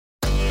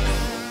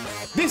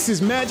This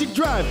is Magic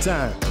Drive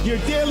Time, your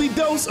daily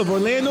dose of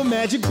Orlando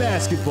Magic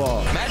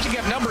basketball. Magic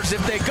have numbers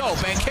if they go.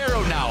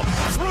 Banchero now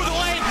through the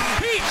lane.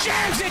 He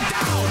jams it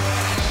down.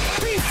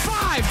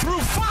 P5 through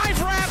 5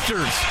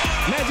 Raptors.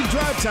 Magic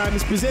Drive Time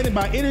is presented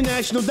by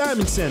International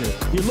Diamond Center,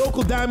 your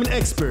local diamond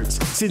experts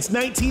since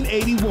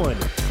 1981.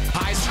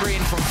 High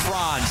screen from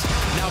Franz.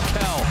 Now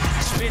Kell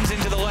spins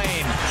into the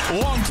lane.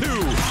 1-2.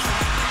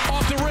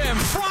 Off the rim.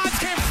 Franz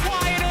can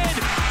fly it in.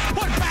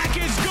 Put back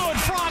is good.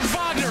 Franz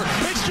Wagner.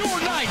 It's your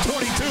night,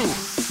 22.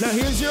 Now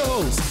here's your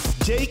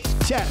host, Jake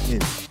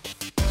Chapman.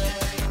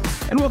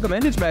 And welcome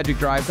in. It's Magic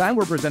Drive Time.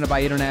 We're presented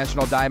by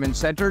International Diamond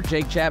Center.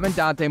 Jake Chapman,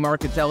 Dante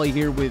Marchitelli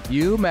here with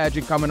you.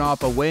 Magic coming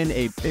off a win,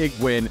 a big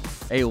win,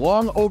 a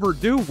long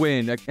overdue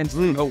win against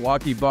the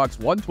Milwaukee Bucks.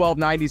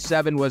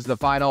 112-97 was the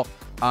final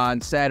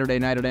on Saturday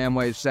night at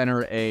Amway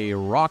Center. A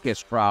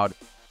raucous crowd,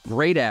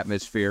 great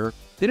atmosphere.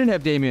 They didn't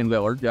have Damian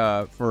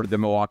Lillard for the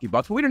Milwaukee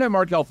Bucks, but we didn't have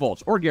Markelle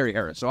Fultz or Gary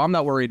Harris, so I'm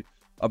not worried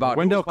about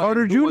Wendell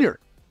Carter Jr.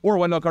 Or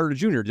Wendell Carter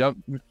Jr.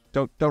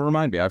 Don't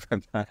remind me. I've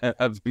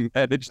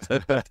managed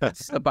to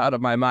slip out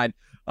of my mind.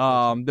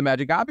 The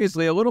Magic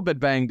obviously a little bit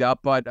banged up,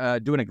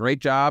 but doing a great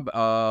job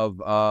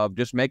of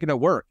just making it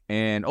work.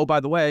 And oh, by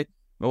the way,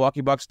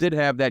 Milwaukee Bucks did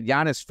have that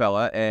Giannis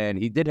fella, and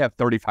he did have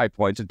 35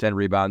 points and 10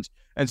 rebounds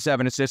and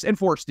 7 assists and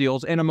 4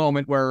 steals in a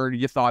moment where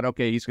you thought,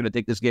 okay, he's going to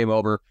take this game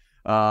over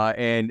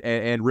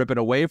and rip it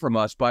away from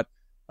us. But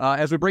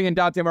as we bring in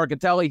Dante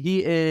Marchitelli,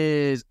 he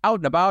is out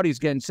and about. He's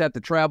getting set to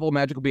travel.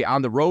 Magic will be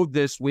on the road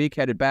this week,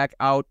 headed back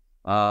out.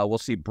 We'll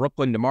see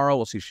Brooklyn tomorrow.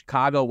 We'll see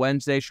Chicago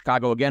Wednesday,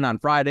 Chicago again on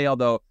Friday,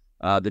 although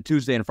the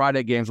Tuesday and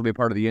Friday games will be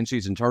part of the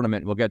in-season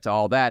tournament. We'll get to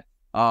all that.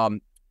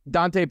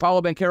 Dante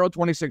Paolo Banchero,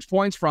 26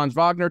 points. Franz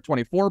Wagner,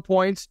 24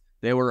 points.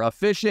 They were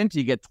efficient.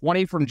 You get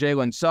 20 from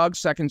Jalen Suggs,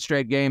 second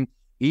straight game.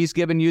 He's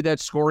given you that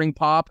scoring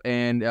pop,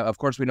 and of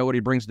course we know what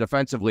he brings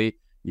defensively.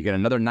 You get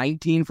another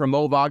 19 from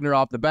Moe Wagner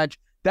off the bench.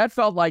 That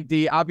felt like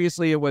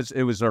obviously it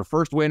was our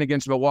first win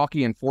against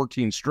Milwaukee in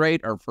 14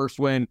 straight, our first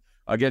win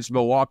against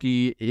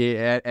Milwaukee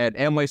at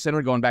Amway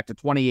Center going back to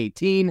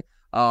 2018.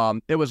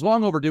 It was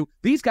long overdue.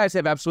 These guys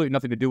have absolutely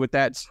nothing to do with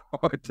that. So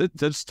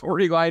the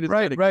storyline is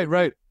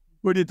Right.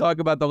 When you talk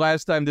about the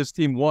last time this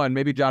team won,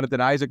 maybe Jonathan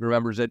Isaac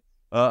remembers it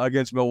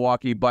against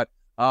Milwaukee, but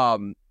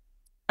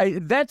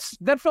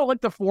that felt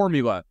like the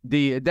formula.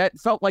 That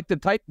felt like the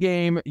type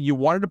game you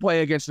wanted to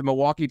play against a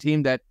Milwaukee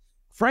team that,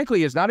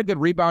 frankly, is not a good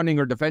rebounding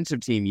or defensive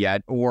team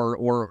yet,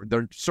 or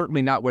they're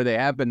certainly not where they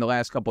have been the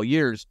last couple of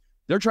years.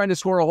 They're trying to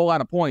score a whole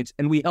lot of points,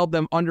 and we held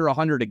them under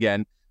 100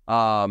 again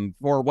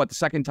for, the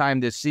second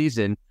time this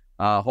season,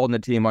 holding the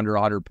team under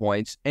 100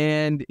 points.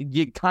 And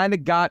you kind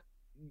of got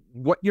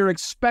what you're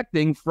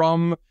expecting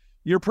from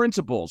your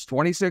principals,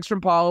 26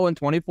 from Paolo and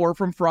 24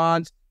 from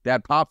Franz,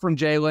 that pop from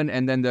Jalen,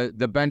 and then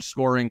the bench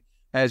scoring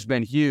has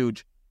been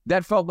huge.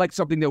 That felt like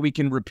something that we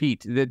can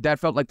repeat. That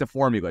felt like the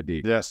formula,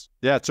 D. Yes.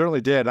 Yeah, it certainly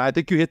did. I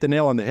think you hit the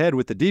nail on the head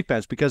with the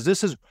defense, because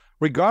this is,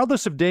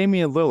 regardless of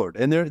Damian Lillard,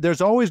 and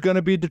there's always going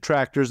to be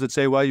detractors that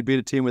say, well, you beat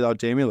a team without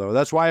Damian Lillard.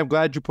 That's why I'm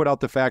glad you put out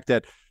the fact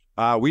that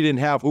we didn't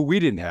have who we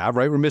didn't have,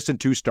 right? We're missing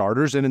 2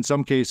 starters, and in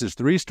some cases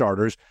 3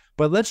 starters.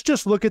 But let's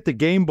just look at the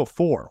game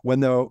before,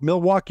 when the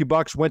Milwaukee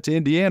Bucks went to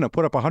Indiana and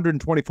put up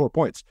 124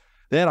 points.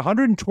 They had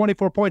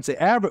 124 points. They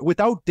averaged,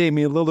 without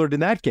Damian Lillard in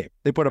that game,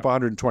 they put up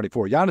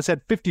 124. Giannis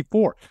had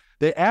 54.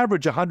 They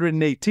averaged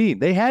 118.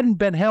 They hadn't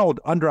been held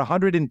under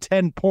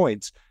 110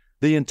 points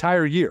the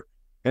entire year.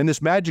 And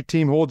this Magic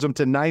team holds them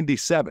to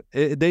 97.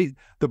 The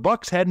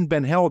Bucks hadn't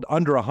been held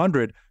under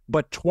 100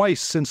 but twice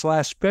since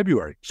last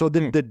February. So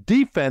the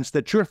defense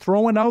that you're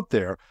throwing out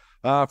there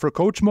for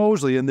Coach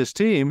Mosley and this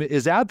team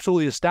is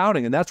absolutely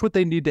astounding, and that's what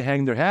they need to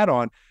hang their hat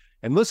on.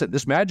 And listen,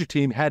 this Magic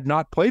team had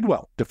not played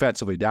well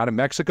defensively. Down in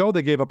Mexico,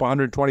 they gave up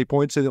 120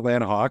 points to the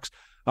Atlanta Hawks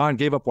and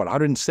gave up,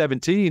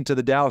 117 to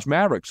the Dallas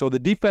Mavericks. So the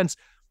defense,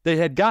 they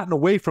had gotten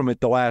away from it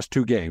the last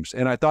 2 games,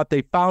 and I thought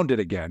they found it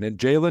again. And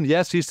Jalen,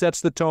 yes, he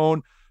sets the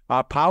tone.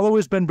 Paolo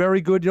has been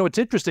very good. It's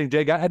interesting,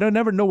 Jake. I don't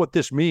never know what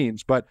this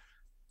means, but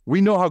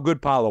we know how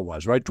good Paolo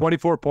was, right?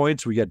 24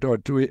 points. We get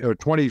 20,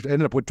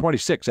 ended up with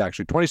 26,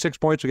 actually. 26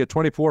 points. We get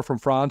 24 from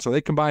Franz, so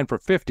they combined for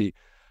 50.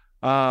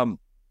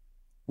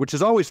 Which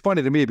is always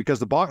funny to me, because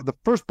the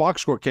first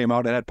box score came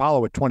out and had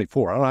Paolo at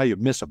 24. I don't know how you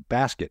miss a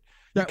basket.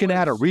 You can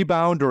add a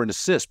rebound or an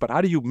assist, but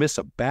how do you miss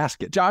a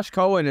basket? Josh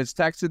Cohen is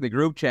texting the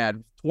group chat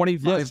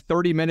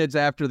 30 minutes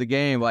after the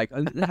game, like,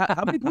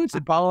 how many points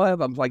did Paolo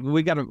have? I'm like,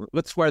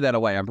 let's square that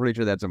away. I'm pretty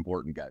sure that's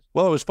important, guys.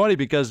 Well, it was funny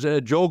because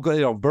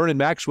Vernon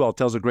Maxwell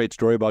tells a great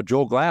story about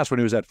Joel Glass when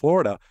he was at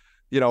Florida,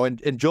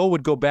 and Joel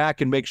would go back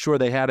and make sure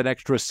they had an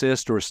extra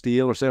assist or a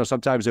steal, or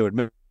sometimes they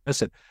would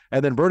miss it.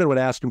 And then Vernon would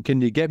ask him, can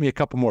you get me a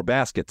couple more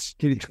baskets?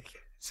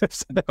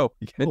 No,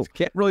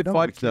 can't really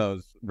fudge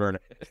those, Vernon.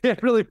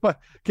 Can't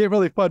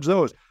really fudge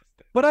those.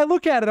 But I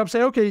look at it, I'm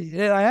saying, okay,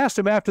 and I asked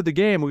him after the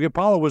game,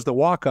 Paolo was the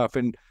walk-off,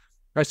 and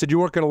I said, you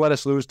weren't going to let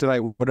us lose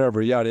tonight,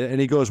 whatever. Yeah.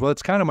 And he goes, well,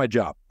 it's kind of my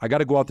job. I got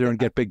to go out there and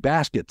get big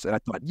baskets. And I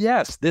thought,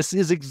 yes, this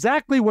is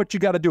exactly what you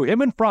got to do.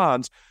 Him and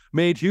Franz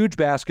made huge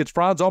baskets.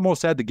 Franz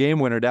almost had the game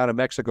winner down in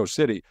Mexico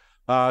City.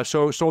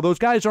 So those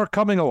guys are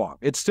coming along.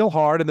 It's still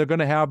hard, and they're going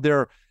to have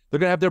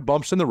their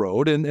bumps in the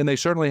road, and they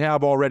certainly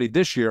have already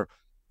this year.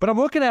 But I'm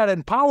looking at it,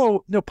 and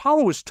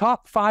Paolo is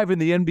top 5 in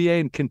the NBA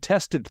in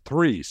contested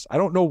threes. I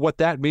don't know what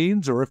that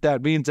means or if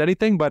that means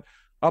anything, but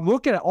I'm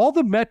looking at all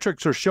the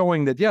metrics are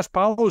showing that, yes,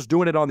 Paolo's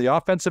doing it on the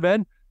offensive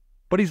end,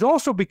 but he's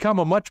also become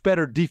a much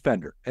better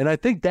defender. And I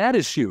think that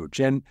is huge.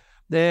 And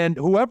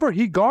whoever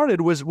he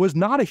guarded was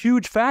not a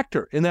huge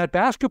factor in that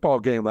basketball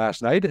game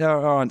last night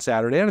on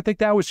Saturday. And I think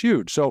that was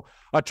huge. So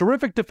a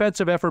terrific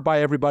defensive effort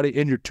by everybody.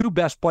 And your two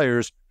best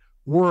players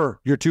were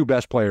your two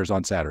best players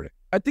on Saturday.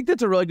 I think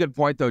that's a really good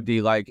point, though,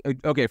 D. Like,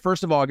 okay,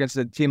 first of all, against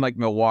a team like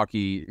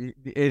Milwaukee,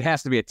 it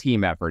has to be a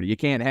team effort. You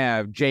can't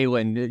have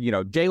Jalen.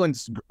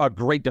 Jalen's a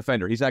great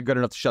defender. He's not good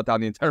enough to shut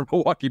down the entire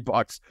Milwaukee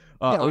Bucks.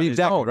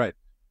 Exactly right.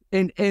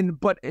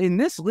 But in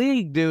this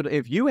league, dude,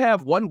 if you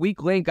have one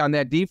weak link on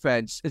that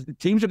defense,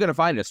 teams are going to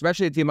find it,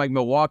 especially a team like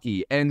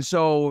Milwaukee. And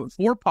so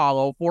for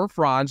Paolo, for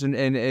Franz,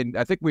 and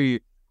I think we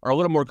are a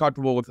little more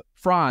comfortable with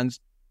Franz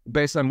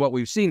based on what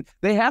we've seen,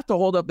 they have to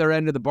hold up their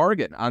end of the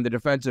bargain on the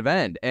defensive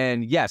end.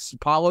 And yes,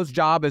 Paolo's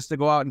job is to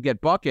go out and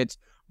get buckets,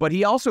 but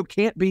he also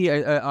can't be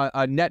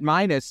a net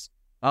minus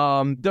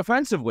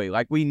defensively.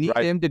 Like, we need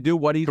him to do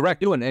what he's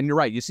doing. And you're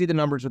right. You see the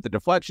numbers with the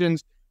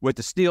deflections, with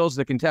the steals,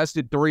 the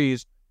contested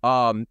threes.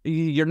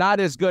 You're not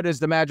as good as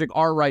the Magic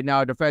are right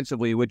now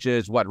defensively, which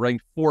is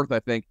ranked 4th, I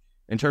think,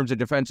 in terms of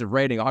defensive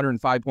rating,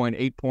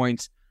 105.8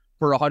 points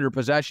per 100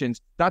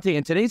 possessions. Dante,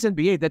 in today's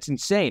NBA, that's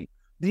insane.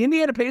 The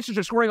Indiana Pacers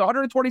are scoring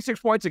 126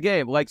 points a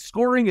game. Like,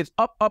 scoring is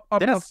up.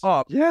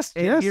 Yes.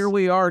 Here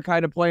we are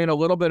kind of playing a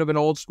little bit of an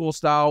old school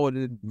style with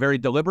a very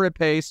deliberate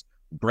pace.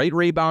 Great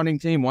rebounding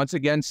team. Once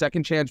again,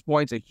 second chance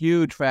points, a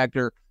huge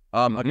factor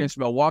against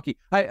Milwaukee.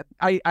 I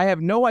have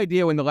no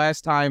idea when the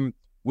last time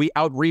we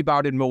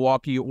out-rebounded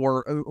Milwaukee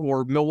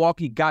or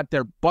Milwaukee got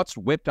their butts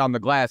whipped on the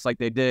glass like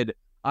they did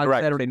on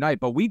Saturday night.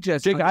 But we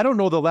just... Jake, I don't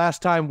know the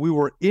last time we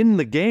were in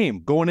the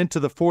game going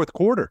into the fourth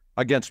quarter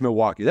against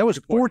Milwaukee. That was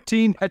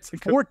 14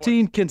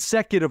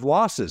 consecutive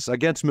losses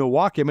against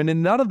Milwaukee. I mean,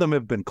 and none of them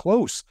have been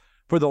close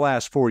for the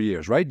last 4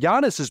 years, right?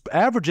 Giannis is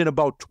averaging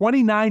about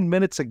 29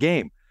 minutes a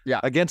game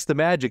against the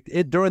Magic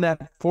during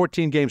that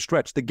 14-game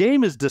stretch. The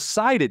game is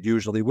decided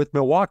usually with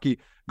Milwaukee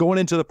going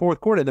into the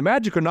fourth quarter. The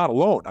Magic are not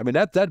alone. I mean,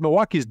 that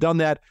Milwaukee's done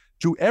that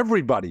to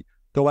everybody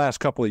the last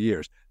couple of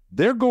years.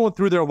 They're going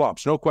through their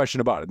lumps, no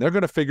question about it. They're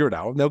going to figure it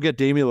out. And they'll get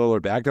Damian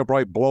Lillard back. They'll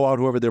probably blow out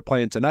whoever they're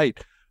playing tonight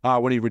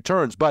when he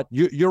returns. But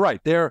you're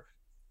right. They're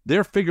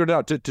figured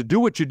out. To do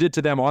what you did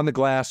to them on the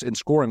glass and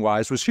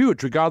scoring-wise was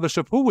huge, regardless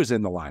of who was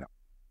in the lineup.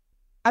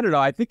 I don't know.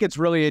 I think it's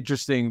really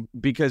interesting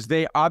because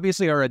they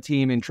obviously are a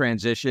team in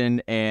transition,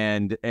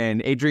 and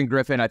Adrian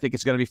Griffin, I think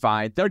it's going to be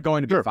fine. They're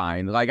going to be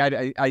fine. Like,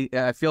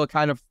 I feel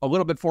kind of a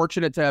little bit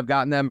fortunate to have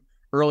gotten them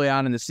early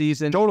on in the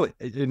season. Totally.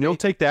 And you'll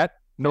take that.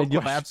 No,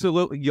 you'll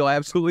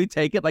absolutely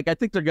take it. Like, I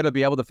think they're going to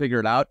be able to figure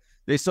it out.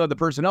 They still have the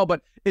personnel,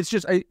 but it's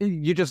just,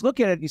 you just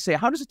look at it and you say,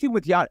 how does a team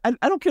with Giannis,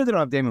 I don't care they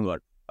don't have Damian Lillard,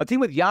 a team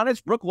with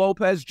Giannis, Brook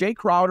Lopez, Jay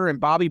Crowder, and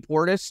Bobby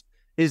Portis,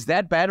 is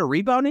that bad a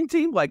rebounding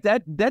team? Like,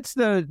 that's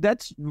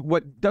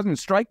what doesn't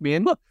strike me.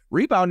 And look,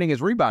 rebounding is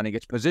rebounding.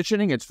 It's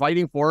positioning, it's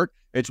fighting for it,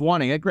 it's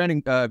wanting it.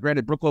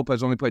 Granted, Brook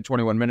Lopez only played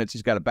 21 minutes.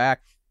 He's got a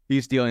back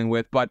he's dealing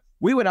with. But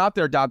we went out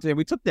there, Dante, and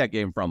we took that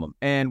game from him.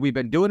 And we've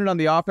been doing it on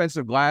the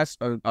offensive glass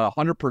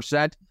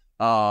 100%.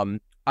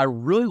 I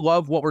really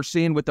love what we're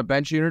seeing with the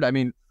bench unit. I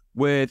mean,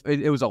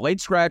 it was a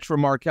late scratch for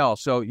Markelle.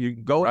 So you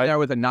go in there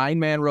with a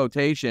 9-man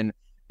rotation,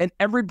 and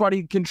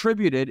everybody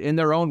contributed in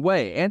their own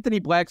way. Anthony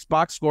Black's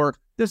box score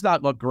does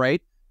not look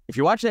great. If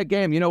you watch that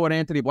game, you know what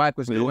Anthony Black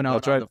was doing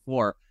out on the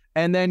floor.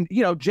 And then,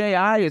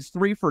 J.I. is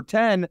 3 for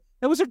 10.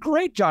 It was a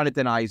great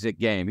Jonathan Isaac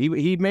game.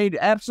 He made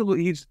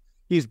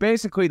he's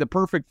basically the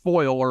perfect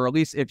foil, or at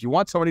least if you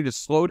want somebody to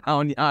slow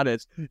down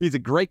Giannis, he's a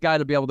great guy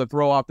to be able to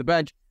throw off the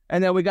bench.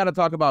 And then we got to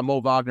talk about Moe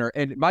Wagner.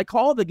 And my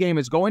call of the game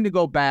is going to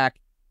go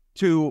back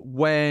to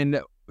when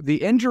the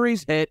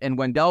injuries hit and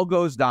Wendell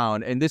goes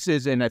down. And this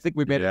is, and I think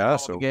we made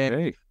the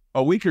game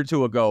a week or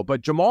two ago.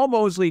 But Jamal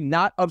Mosley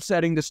not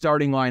upsetting the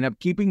starting lineup,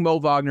 keeping Moe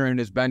Wagner in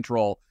his bench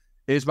role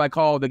is my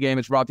call of the game.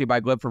 It's brought to you by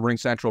Glip from Ring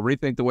Central.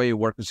 Rethink the way you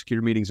work with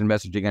secure meetings and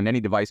messaging on any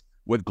device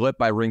with Glip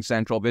by Ring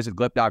Central. Visit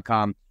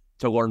glip.com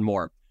to learn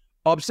more.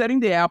 Upsetting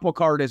the apple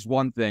cart is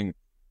one thing.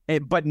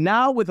 But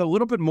now with a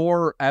little bit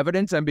more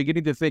evidence, I'm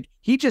beginning to think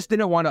he just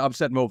didn't want to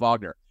upset Moe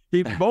Wagner.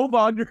 Moe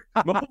Wagner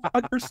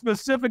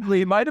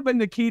specifically might have been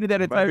the key to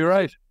that entire. You're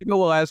right.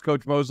 We'll ask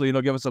Coach Mosley, and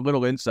he'll give us a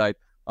little insight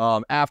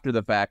after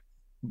the fact.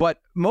 But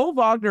Moe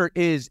Wagner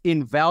is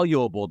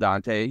invaluable,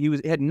 Dante. He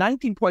had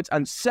 19 points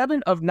on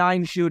 7 of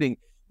 9 shooting.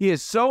 He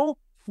is so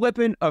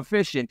flippin'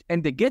 efficient,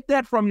 and to get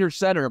that from your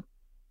center,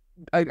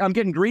 I'm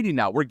getting greedy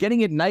now. We're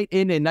getting it night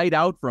in and night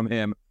out from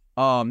him.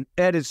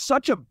 It is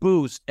such a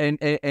boost, and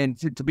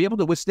to be able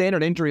to withstand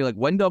an injury like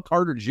Wendell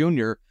Carter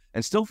Jr.,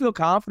 and still feel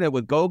confident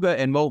with Goga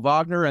and Moe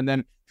Wagner. And then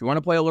if you want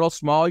to play a little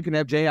small, you can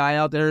have J.I.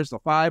 out there as the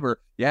 5, or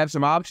you have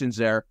some options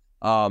there.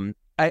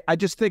 I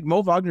just think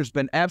Moe Wagner's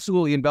been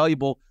absolutely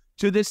invaluable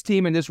to this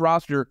team and this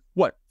roster.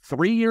 What,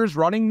 3 years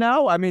running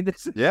now? I mean,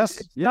 this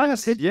yes.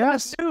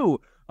 too.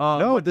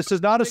 No, this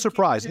is not a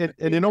surprise. And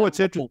you know what's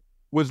interesting?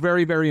 Was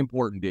very, very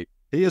important, Dave.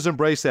 He has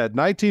embraced that.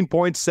 19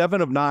 points,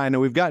 7 of 9,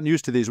 and we've gotten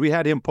used to these. We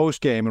had him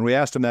post-game, and we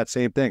asked him that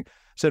same thing.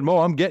 Said, Mo,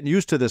 I'm getting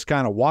used to this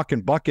kind of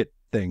walk-and bucket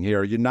thing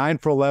here. You're 9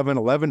 for 11,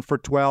 11 for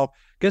 12.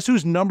 Guess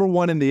who's number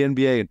 1 in the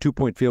NBA in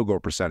two-point field goal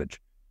percentage?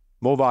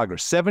 Moe Wagner,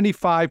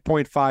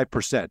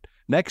 75.5%.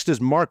 Next is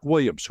Mark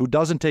Williams, who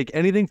doesn't take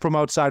anything from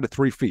outside of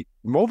 3 feet.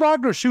 Moe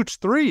Wagner shoots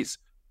threes.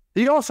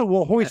 He also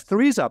will hoist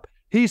threes up.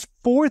 He's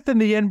 4th in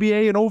the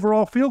NBA in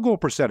overall field goal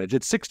percentage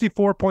at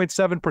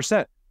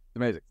 64.7%.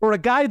 Amazing. For a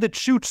guy that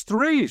shoots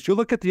threes, you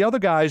look at the other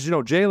guys,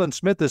 Jalen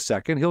Smith is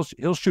second.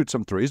 He'll shoot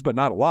some threes, but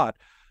not a lot.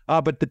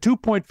 But the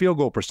 2-point field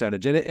goal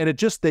percentage, and it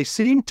just, they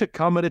seem to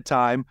come at a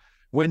time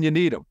when you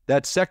need them.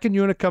 That second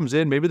unit comes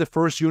in, maybe the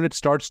first unit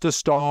starts to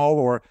stall,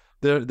 or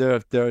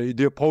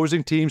the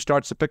opposing team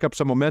starts to pick up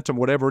some momentum,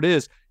 whatever it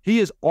is.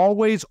 He is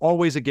always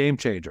a game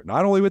changer.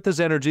 Not only with his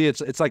energy,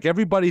 it's like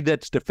everybody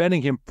that's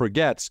defending him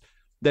forgets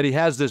that he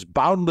has this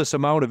boundless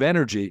amount of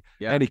energy,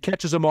 and he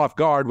catches them off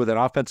guard with an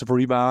offensive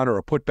rebound or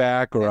a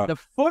putback or the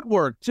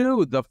footwork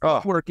too. The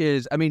footwork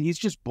is, I mean, he's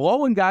just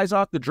blowing guys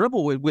off the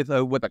dribble with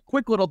a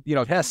quick little,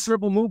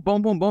 dribble move,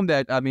 boom, boom, boom.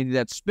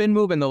 That spin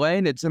move in the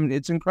lane, it's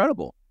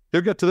incredible.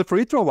 He'll get to the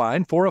free throw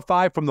line, 4 of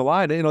 5 from the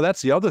line.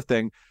 That's the other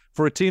thing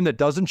for a team that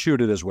doesn't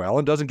shoot it as well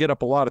and doesn't get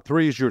up a lot of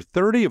threes. You're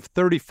 30 of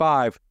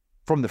 35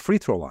 from the free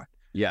throw line.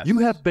 Yes. You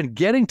have been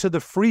getting to the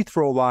free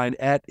throw line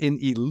at an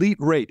elite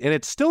rate, and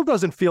it still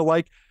doesn't feel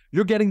like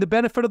you're getting the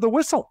benefit of the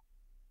whistle.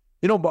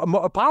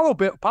 Paolo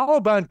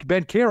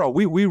Banchero,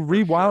 we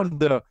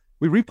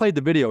replayed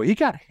the video. He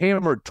got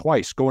hammered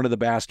twice going to the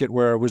basket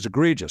where it was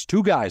egregious.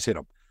 2 guys hit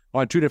him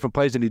on 2 different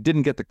plays, and he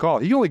didn't get the call.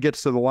 He only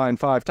gets to the line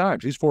 5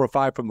 times. He's 4 of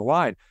 5 from the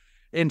line.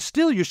 And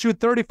still, you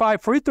shoot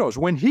 35 free throws.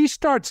 When he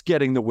starts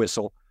getting the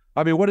whistle,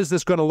 I mean, what is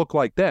this going to look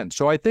like then?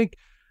 So I think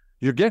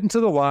you're getting to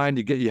the line.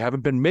 You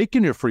haven't been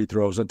making your free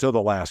throws until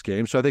the last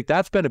game. So I think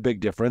that's been a big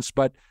difference.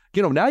 But,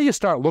 now you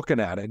start looking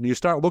at it, and you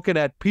start looking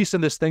at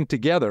piecing this thing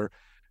together.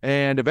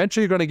 And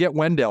eventually you're going to get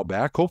Wendell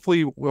back.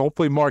 Hopefully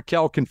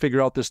Markelle can figure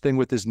out this thing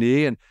with his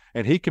knee, and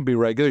he can be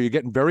regular. You're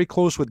getting very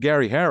close with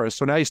Gary Harris.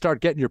 So now you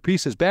start getting your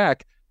pieces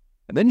back.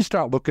 And then you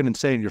start looking and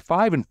saying you're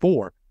 5 and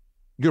 4.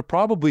 You're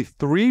probably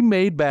 3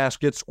 made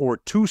baskets or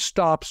 2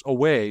 stops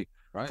away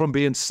from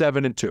being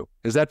 7 and 2.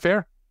 Is that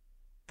fair?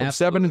 From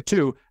Absolutely. 7 and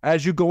 2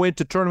 as you go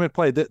into tournament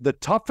play. The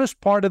toughest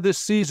part of this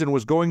season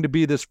was going to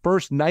be this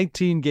first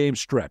 19-game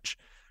stretch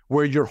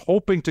where you're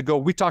hoping to go.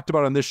 We talked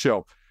about on this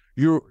show.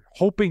 You're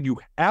hoping you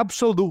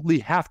absolutely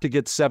have to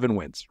get 7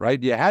 wins,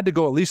 right? You had to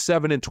go at least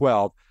 7 and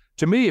 12.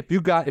 To me, if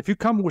you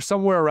come with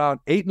somewhere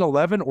around 8 and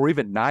 11 or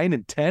even 9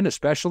 and 10,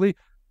 especially,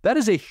 that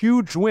is a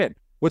huge win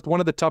with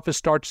one of the toughest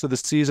starts to the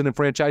season in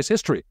franchise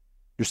history.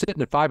 You're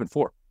sitting at 5 and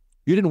 4.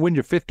 You didn't win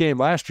your 5th game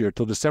last year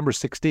till December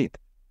 16th,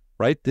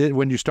 right?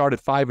 When you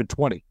started 5 and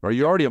 20, or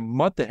you're already a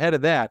month ahead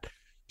of that.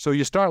 So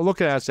you start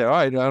looking at it and say, all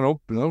right, I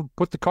don't know,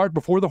 put the cart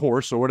before the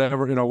horse, or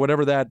whatever,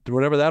 whatever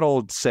that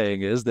old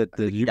saying is that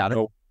you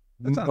know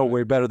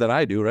way better than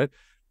I do, right?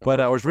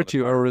 But as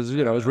Richie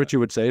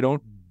would say,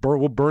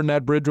 we'll burn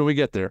that bridge when we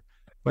get there.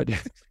 But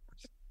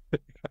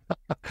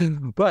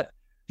but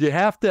you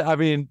have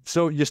to,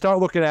 so you start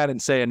looking at it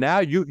and saying, now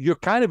you're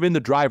kind of in the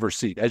driver's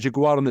seat as you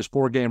go out on this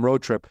 4-game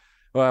road trip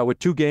with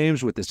 2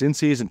 games with this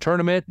in-season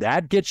tournament.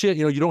 That gets you,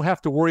 you don't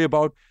have to worry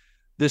about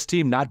this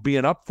team not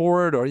being up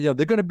for it, or,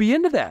 they're going to be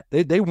into that.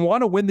 They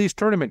want to win these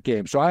tournament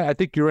games. So I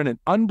think you're in an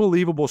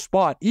unbelievable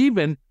spot,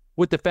 even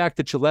with the fact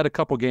that you let a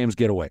couple games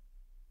get away.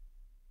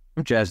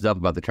 I'm jazzed up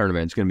about the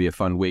tournament. It's going to be a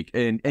fun week.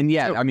 And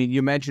yeah,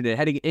 you mentioned it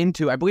heading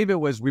into, I believe it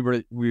was,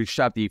 we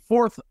shot the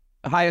 4th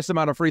highest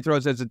amount of free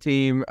throws as a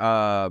team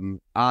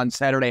on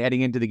Saturday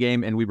heading into the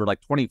game, and we were like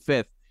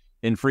 25th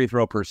in free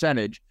throw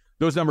percentage.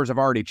 Those numbers have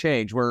already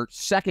changed. We're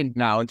 2nd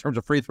now in terms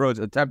of free throws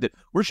attempted.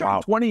 We're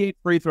shooting 28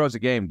 free throws a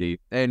game, D.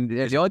 And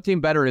the only team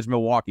better is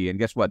Milwaukee. And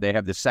guess what? They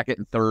have the 2nd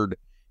and 3rd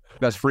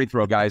best free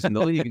throw guys in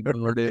the league,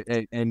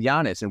 and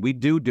Giannis. And we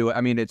do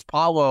it. It's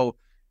Paolo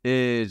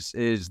is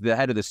the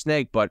head of the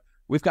snake, but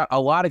we've got a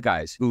lot of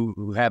guys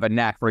who have a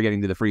knack for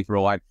getting to the free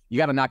throw line. You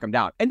got to knock them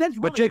down. And that's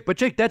really, but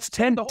Jake, that's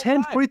 10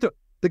 free throw.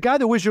 The guy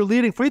that was your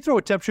leading free throw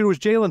attempt shooter was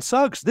Jalen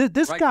Suggs.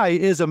 This guy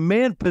is a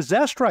man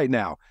possessed right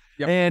now.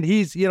 Yep. And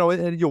he's,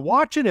 and you're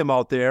watching him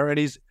out there, and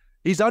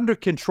he's under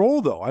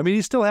control though.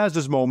 He still has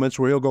his moments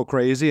where he'll go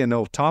crazy and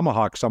he'll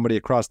tomahawk somebody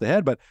across the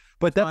head, but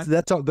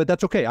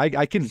that's okay.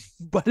 I can,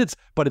 but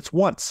it's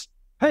once,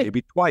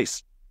 maybe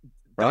twice.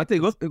 Right?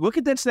 Look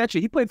at that stat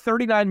sheet. He played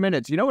 39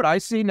 minutes. You know what I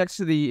see next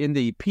to in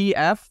the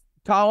PF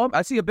column?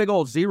 I see a big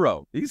old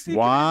 0.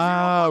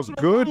 Wow,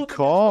 good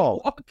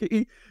call.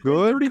 Good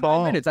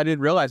 39 minutes. I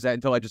didn't realize that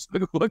until I just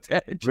looked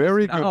at it.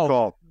 Very good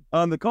call.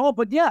 on the call.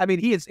 But yeah, I mean,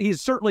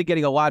 he's certainly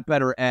getting a lot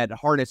better at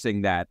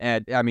harnessing that,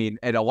 at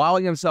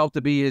allowing himself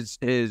to be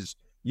his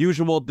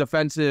usual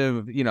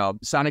defensive,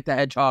 Sonic the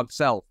Hedgehog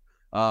self.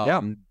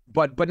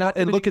 But not,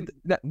 and look at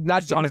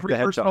not Sonic the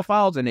Hedgehog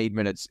fouls in 8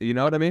 minutes. You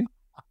know what I mean?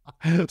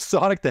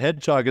 Sonic the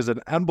Hedgehog is an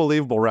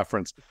unbelievable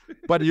reference.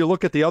 But you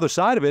look at the other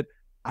side of it,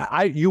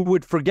 you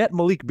would forget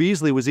Malik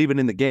Beasley was even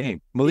in the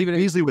game.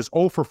 Beasley was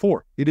 0 for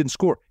 4. He didn't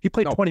score. He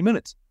played 20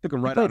 minutes. Took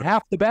him right he played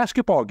half the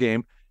basketball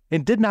game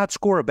and did not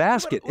score a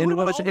basket. And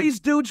all these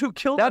dudes who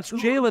killed us.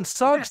 That's Jalen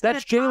Suggs.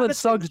 That's Jalen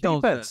Suggs'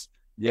 defense.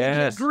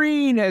 Yes.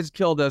 Green has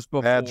killed us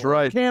before. That's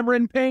right.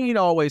 Cameron Payne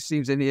always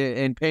seems,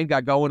 and Payne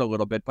got going a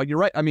little bit. But you're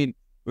right. I mean,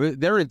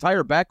 their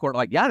entire backcourt,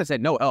 like Giannis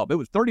had no help. It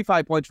was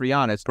 35 points for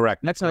Giannis.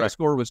 Correct. Next highest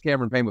score was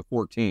Cameron Payne with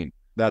 14.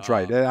 That's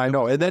right. I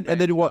know. And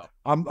then what?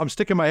 I'm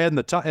sticking my head in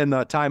the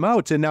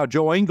timeouts. And now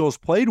Joe Ingles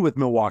played with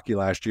Milwaukee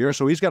last year,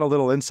 so he's got a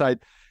little insight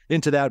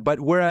into that. But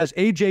whereas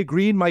AJ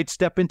Green might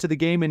step into the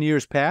game in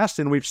years past,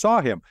 and we've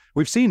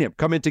seen him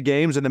come into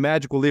games, and the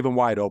Magic will leave him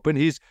wide open.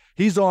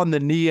 He's on the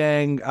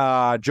Niang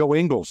Joe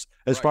Ingles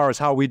as far as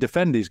how we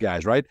defend these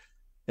guys, right?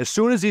 As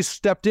soon as he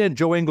stepped in,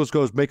 Joe Ingles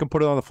goes, make him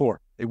put it on the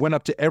floor. It went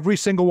up to every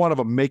single one of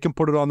them, make him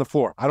put it on the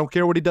floor. I don't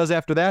care what he does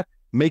after that,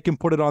 make him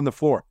put it on the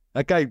floor.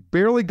 That guy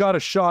barely got a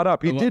shot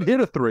up. He did hit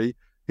a three,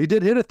 and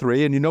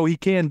he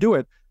can do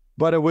it,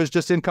 but it was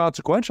just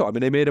inconsequential. I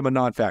mean, they made him a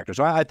non-factor.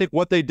 So I think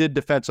what they did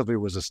defensively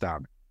was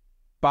astounding.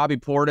 Bobby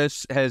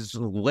Portis has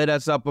lit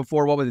us up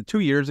before. What was it, 2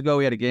 years ago?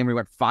 He had a game where he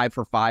went 5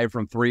 for 5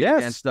 from 3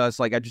 against us.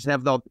 Like, I just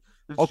have the...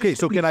 Okay,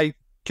 so can I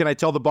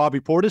tell the Bobby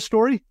Portis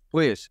story?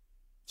 Please.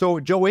 So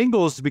Joe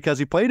Ingles, because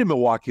he played in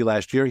Milwaukee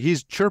last year,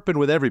 he's chirping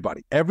with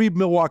everybody. Every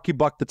Milwaukee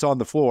buck that's on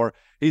the floor,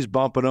 he's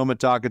bumping them and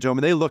talking to them,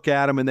 and they look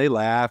at him and they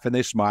laugh and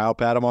they smile,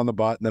 pat him on the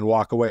butt, and then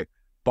walk away.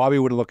 Bobby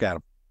wouldn't look at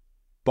him.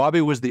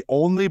 Bobby was the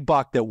only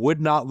buck that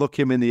would not look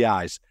him in the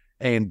eyes,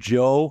 and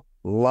Joe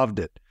loved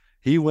it.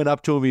 He went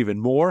up to him even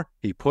more.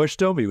 He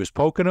pushed him. He was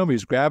poking him. He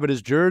was grabbing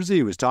his jersey.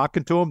 He was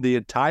talking to him the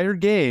entire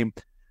game.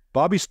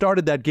 Bobby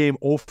started that game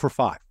 0 for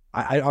 5.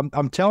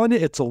 I'm telling you,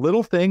 it's a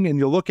little thing, and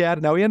you look at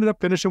it. Now, he ended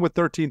up finishing with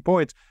 13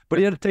 points, but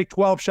he had to take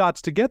 12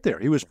 shots to get there.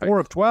 He was 4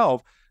 of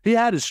 12. He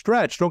had his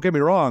stretch, don't get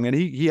me wrong, and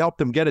he helped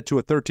them get it to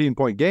a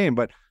 13-point game,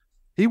 but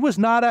he was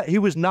not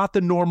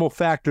the normal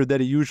factor that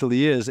he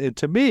usually is. And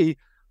to me,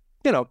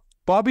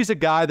 Bobby's a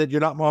guy that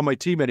you're not on my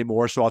team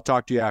anymore, so I'll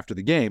talk to you after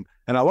the game,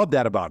 and I love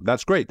that about him.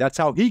 That's great. That's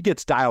how he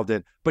gets dialed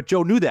in. But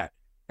Joe knew that,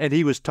 and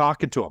he was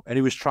talking to him, and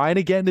he was trying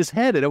to get in his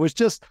head, and it was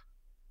just...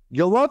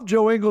 You love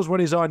Joe Ingles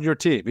when he's on your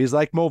team. He's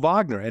like Moe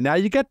Wagner, and now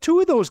you got 2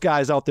 of those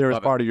guys out there as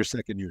part of your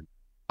second unit.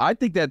 I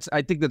think that's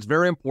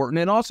very important.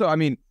 And also, I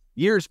mean,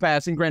 years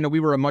passing. Granted, we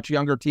were a much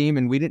younger team,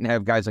 and we didn't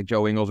have guys like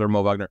Joe Ingles or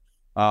Moe Wagner,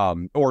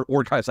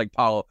 or guys like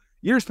Paulo.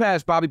 Years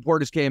past, Bobby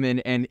Portis came in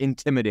and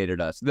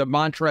intimidated us. The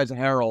Montrezl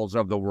Harrells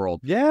of the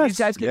world. Yes, these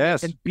guys came in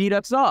and beat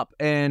us up,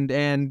 and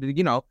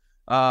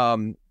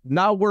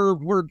now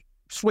we're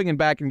swinging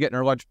back and getting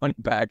our lunch money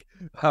back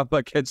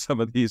against some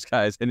of these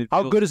guys. And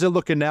how good is it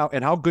looking now?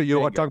 And how good,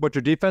 want to talk about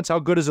your defense? How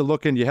good is it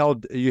looking? You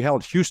held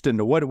Houston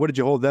to what did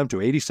you hold them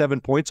to?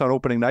 87 points on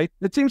opening night?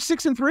 The team's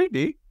 6-3,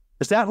 D.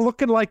 Is that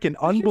looking like an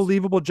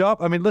unbelievable job?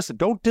 I mean, listen,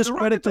 don't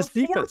discredit this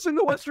defense. In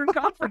the Western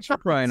Conference, for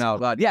crying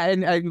out loud. Yeah,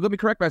 and let me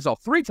correct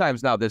myself. 3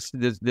 times now this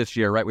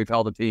year, right? We've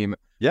held a team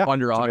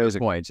under 100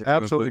 points.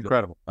 Absolutely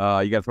incredible.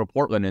 You got to throw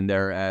Portland in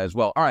there as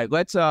well. All right,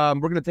 let's. We're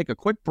going to take a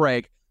quick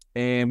break.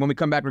 And when we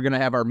come back, we're going to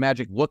have our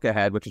Magic Look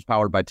Ahead, which is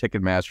powered by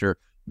Ticketmaster.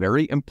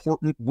 Very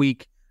important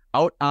week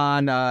out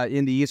on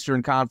in the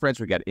Eastern Conference.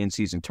 We got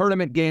in-season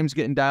tournament games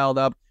getting dialed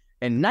up,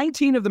 and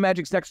 19 of the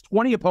Magic's next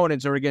 20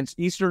 opponents are against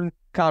Eastern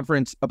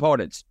Conference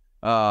opponents.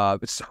 So I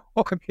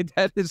mean,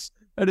 that is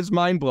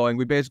mind-blowing.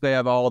 We basically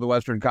have all of the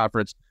Western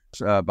Conference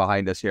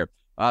behind us here.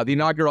 The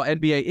inaugural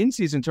NBA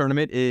in-season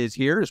tournament is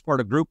here as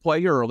part of group play.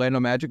 Your Orlando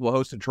Magic will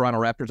host the Toronto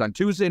Raptors on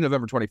Tuesday,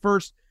 November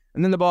 21st.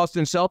 And then the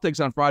Boston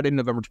Celtics on Friday,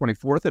 November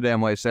 24th at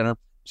Amway Center.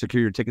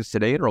 Secure your tickets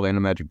today at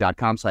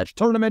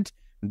orlandomagic.com/tournament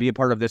and be a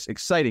part of this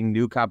exciting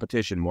new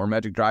competition. More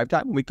Magic Drive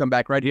Time when we come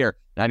back right here,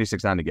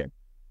 96.9 The Game.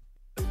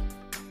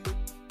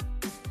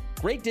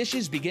 Great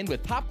dishes begin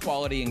with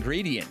top-quality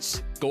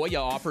ingredients. Goya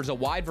offers a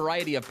wide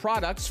variety of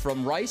products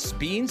from rice,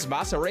 beans,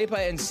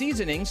 masarepa, and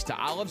seasonings to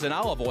olives and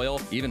olive oil,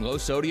 even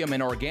low-sodium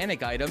and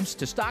organic items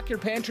to stock your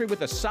pantry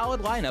with a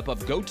solid lineup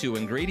of go-to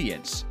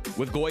ingredients.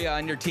 With Goya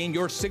on your team,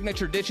 your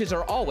signature dishes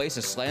are always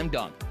a slam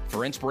dunk.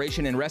 For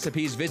inspiration and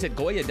recipes, visit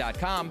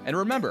Goya.com. And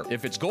remember,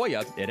 if it's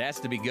Goya, it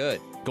has to be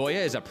good. Goya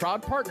is a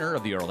proud partner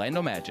of the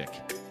Orlando Magic.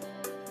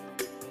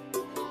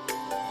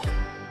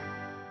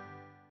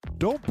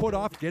 Don't put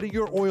off getting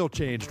your oil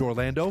changed,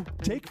 Orlando.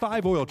 Take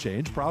 5 Oil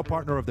Change, proud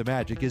partner of the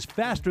Magic, is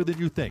faster than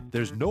you think.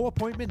 There's no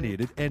appointment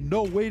needed and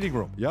no waiting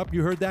room. Yup,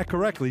 you heard that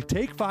correctly.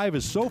 Take 5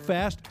 is so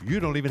fast, you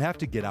don't even have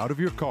to get out of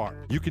your car.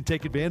 You can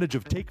take advantage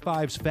of Take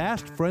 5's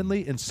fast,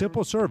 friendly, and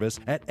simple service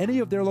at any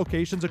of their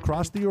locations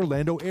across the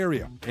Orlando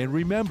area. And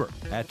remember,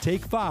 at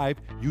Take 5,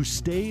 you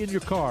stay in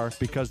your car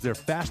because they're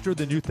faster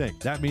than you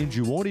think. That means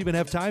you won't even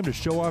have time to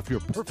show off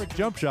your perfect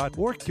jump shot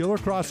or killer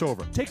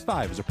crossover. Take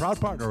 5 is a proud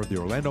partner of the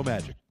Orlando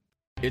Magic.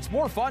 It's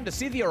more fun to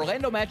see the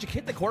Orlando Magic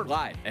hit the court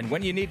live. And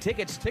when you need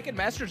tickets,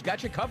 Ticketmaster's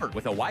got you covered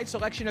with a wide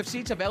selection of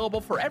seats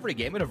available for every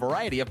game at a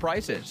variety of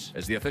prices.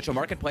 As the official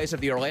marketplace of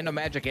the Orlando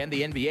Magic and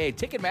the NBA,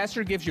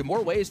 Ticketmaster gives you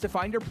more ways to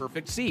find your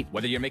perfect seat,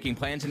 whether you're making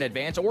plans in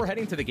advance or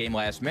heading to the game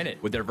last minute.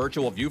 With their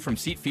virtual view from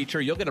seat feature,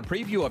 you'll get a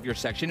preview of your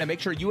section and make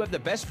sure you have the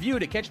best view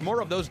to catch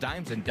more of those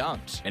dimes and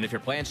dunks. And if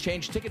your plans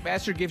change,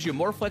 Ticketmaster gives you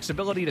more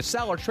flexibility to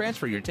sell or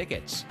transfer your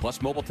tickets. Plus,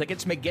 mobile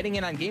tickets make getting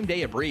in on game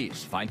day a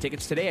breeze. Find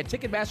tickets today at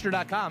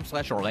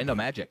Ticketmaster.com/Orlando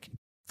Magic.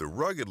 The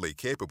ruggedly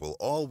capable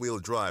all-wheel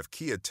drive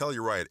Kia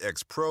Telluride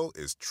X Pro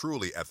is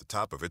truly at the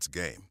top of its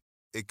game.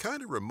 It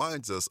kind of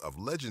reminds us of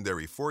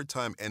legendary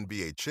 4-time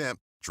NBA champ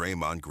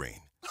Draymond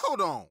Green.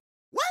 Hold on.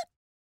 What?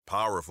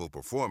 Powerful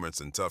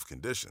performance in tough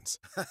conditions.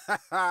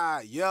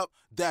 Yep,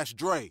 that's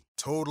Dre.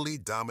 Totally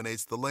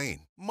dominates the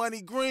lane.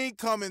 Money Green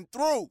coming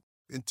through.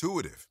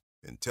 Intuitive,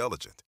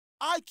 intelligent,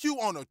 IQ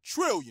on a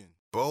trillion.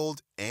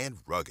 bold, and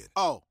rugged.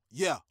 Oh,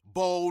 yeah,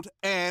 bold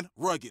and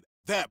rugged.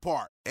 That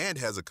part. And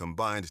has a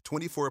combined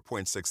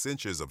 24.6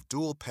 inches of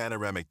dual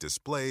panoramic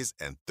displays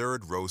and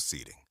third-row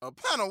seating. A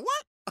panel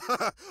what?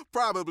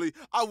 Probably.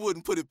 I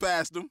wouldn't put it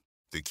past them.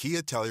 The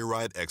Kia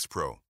Telluride X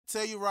Pro.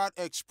 Telluride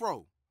X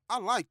Pro. I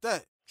like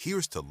that.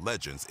 Here's to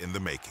legends in the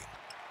making.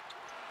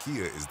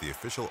 Kia is the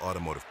official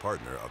automotive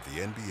partner of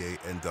the NBA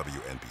and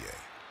WNBA.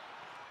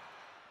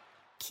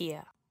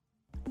 Kia.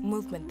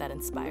 Movement that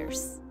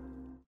inspires.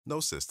 No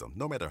system,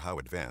 no matter how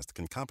advanced,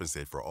 can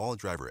compensate for all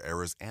driver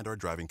errors and/or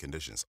driving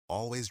conditions.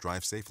 Always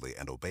drive safely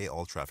and obey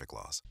all traffic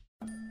laws.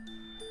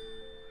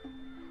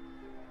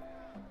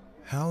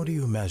 How do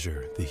you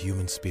measure the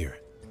human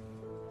spirit?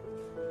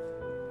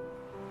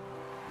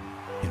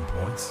 In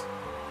points?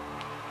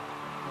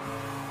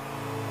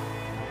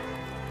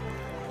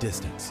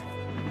 Distance?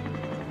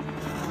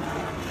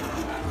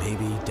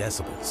 Maybe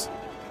decibels?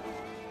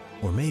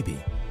 Or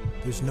maybe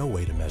there's no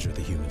way to measure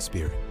the human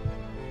spirit,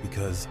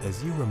 because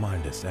as you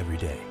remind us every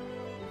day,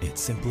 it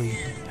simply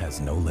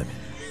has no limit.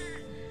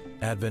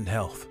 Advent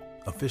Health,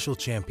 official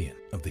champion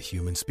of the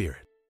human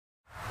spirit.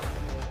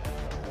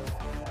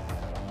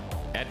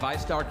 At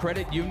VyStar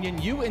Credit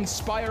Union, you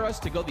inspire us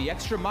to go the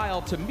extra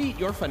mile to meet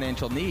your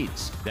financial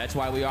needs. That's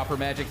why we offer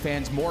Magic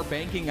fans more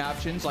banking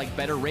options like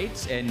better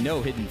rates and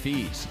no hidden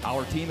fees.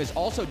 Our team is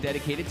also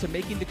dedicated to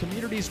making the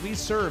communities we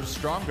serve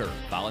stronger,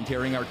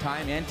 volunteering our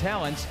time and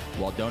talents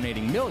while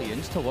donating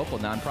millions to local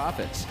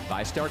nonprofits.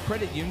 VyStar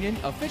Credit Union,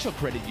 official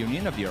credit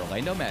union of the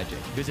Orlando Magic.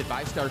 Visit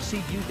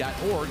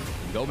VyStarCU.org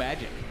and go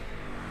Magic.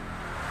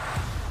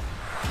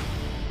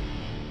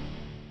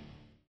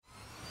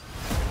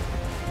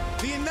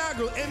 The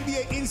inaugural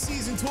NBA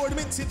in-season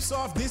tournament tips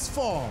off this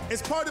fall.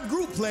 As part of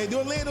group play, the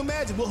Orlando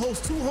Magic will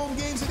host 2 home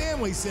games at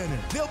Amway Center.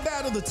 They'll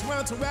battle the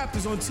Toronto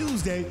Raptors on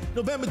Tuesday,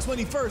 November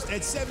 21st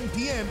at 7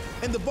 p.m.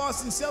 and the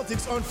Boston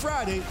Celtics on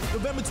Friday,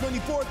 November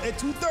 24th at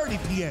 2:30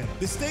 p.m.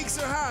 The stakes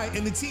are high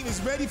and the team is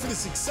ready for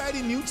this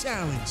exciting new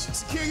challenge.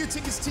 Secure your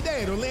tickets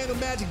today at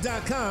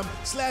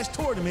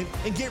orlandomagic.com/tournament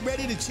and get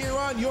ready to cheer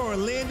on your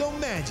Orlando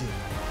Magic.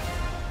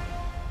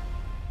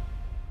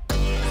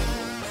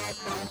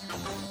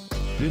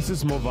 This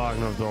is Moe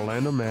Wagner of the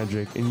Orlando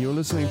Magic, and you're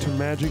listening to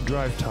Magic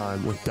Drive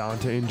Time with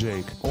Dante and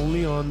Jake,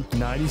 only on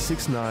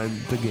 96.9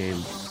 The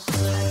Game.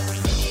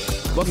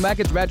 Welcome back.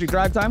 It's Magic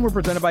Drive Time. We're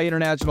presented by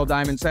International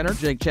Diamond Center.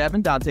 Jake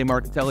Chapman, Dante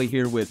Marcatelli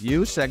here with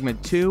you.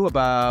 Segment 2,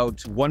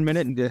 about 1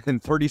 minute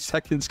and 30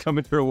 seconds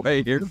coming your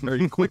way here.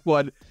 Very quick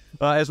one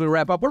as we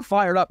wrap up. We're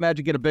fired up.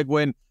 Magic get a big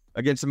win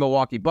against the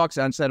Milwaukee Bucks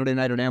on Saturday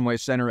night at Amway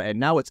Center, and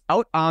now it's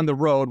out on the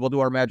road. We'll do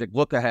our Magic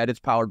look ahead. It's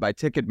powered by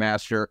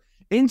Ticketmaster.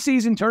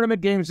 In-season tournament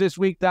games this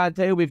week,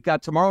 Dante. We've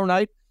got tomorrow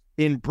night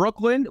in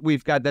Brooklyn.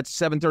 We've got that's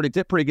 7:30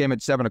 tip pregame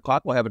at 7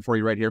 o'clock. We'll have it for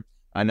you right here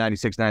on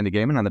 96.9 The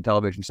Game and on the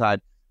television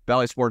side,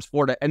 Valley Sports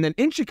Florida. And then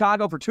in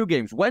Chicago for 2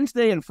 games,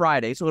 Wednesday and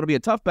Friday. So it'll be a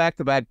tough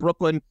back-to-back.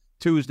 Brooklyn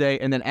Tuesday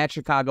and then at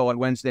Chicago on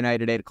Wednesday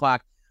night at 8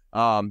 o'clock.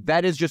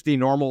 That is just the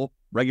normal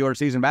regular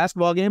season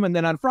basketball game. And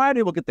then on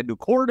Friday, we'll get the new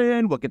court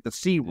in. We'll get the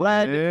sea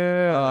red.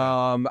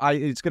 Yeah.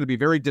 It's going to be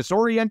very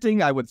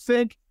disorienting, I would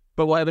think.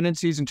 But we'll have an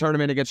in-season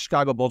tournament against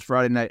Chicago Bulls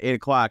Friday night, 8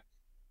 o'clock.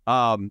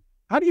 How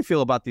do you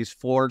feel about these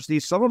floors?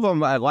 Some of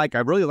them I like.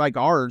 I really like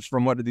ours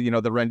from what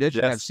the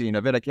rendition I've seen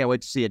of it. I can't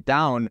wait to see it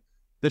down.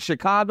 The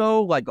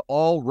Chicago,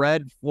 all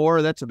red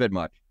floor, that's a bit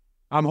much.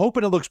 I'm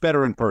hoping it looks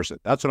better in person.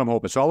 That's what I'm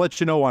hoping. So I'll let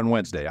you know on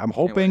Wednesday. I'm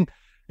hoping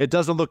it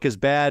doesn't look as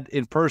bad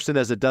in person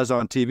as it does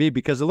on TV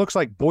because it looks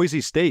like Boise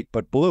State,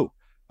 but blue.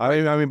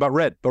 I mean, but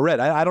red.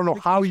 I don't know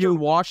how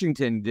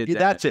Washington did that.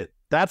 That's it.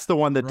 That's the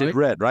one that did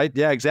red, right?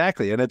 Yeah,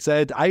 exactly. And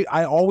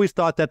I always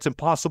thought that's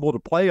impossible to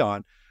play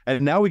on.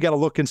 And now we got to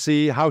look and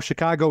see how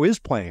Chicago is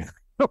playing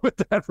with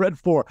that red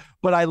 4.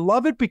 But I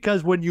love it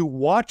because when you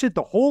watch it,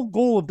 the whole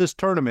goal of this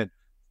tournament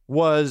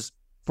was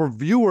for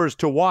viewers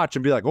to watch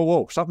and be like, oh,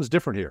 whoa, something's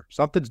different here.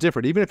 Something's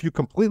different. Even if you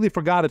completely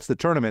forgot it's the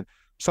tournament,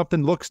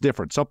 something looks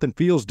different. Something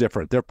feels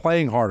different. They're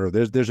playing harder.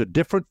 There's a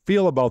different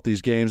feel about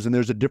these games, and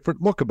there's a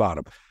different look about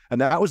them. And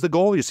that was the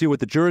goal. You see with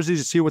the jerseys,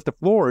 you see with the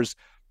floors.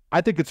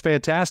 I think it's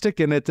fantastic,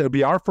 and it'll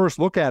be our first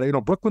look at it. You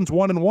know, Brooklyn's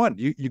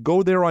 1-1. You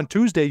go there on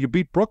Tuesday, you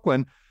beat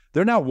Brooklyn.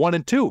 They're now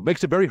 1-2.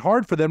 Makes it very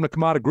hard for them to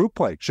come out of group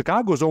play.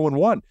 Chicago's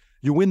 0-1.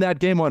 You win that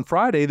game on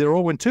Friday, they're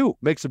 0-2.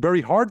 Makes it very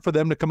hard for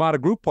them to come out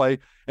of group play,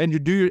 and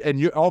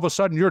you all of a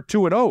sudden you're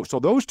 2-0. So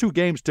those two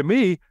games to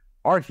me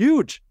are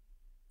huge.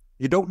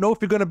 You don't know if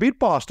you're going to beat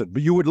Boston,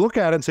 but you would look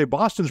at it and say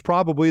Boston's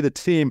probably the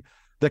team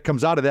that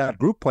comes out of that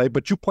group play,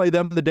 but you play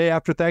them the day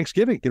after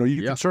Thanksgiving. You know,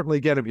 you can certainly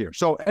get them here.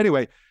 So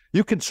anyway,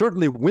 you can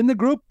certainly win the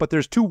group, but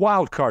there's 2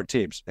 wild card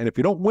teams. And if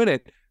you don't win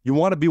it, you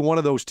want to be one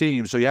of those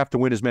teams, so you have to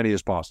win as many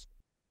as possible.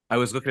 I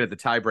was looking at the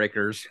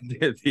tiebreakers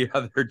the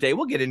other day.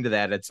 We'll get into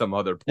that at some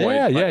other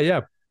point.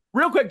 Yeah.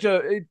 Real quick,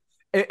 Joe,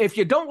 if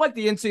you don't like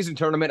the in-season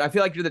tournament, I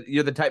feel like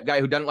you're the type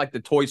guy who doesn't like the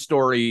Toy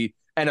Story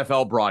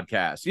NFL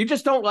broadcast. You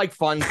just don't like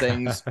fun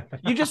things.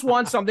 You just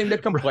want something to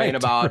complain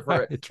about.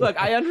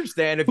 Look, I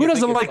understand. If who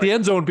doesn't like the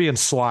end zone being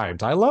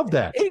slimed? I love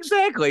that.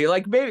 Exactly.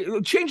 Like,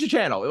 maybe change the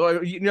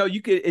channel. You know,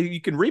 you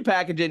can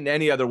repackage it in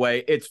any other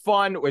way. It's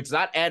fun. It's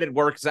not added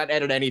work. It's not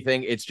added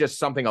anything. It's just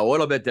something a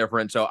little bit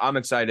different. So I'm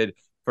excited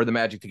for the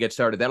Magic to get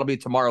started. That'll be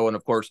tomorrow. And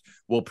of course,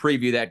 we'll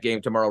preview that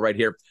game tomorrow right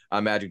here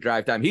on Magic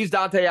Drive Time. He's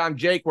Dante. I'm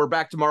Jake. We're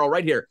back tomorrow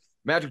right here.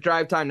 Magic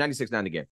Drive Time, 96.9 The Game.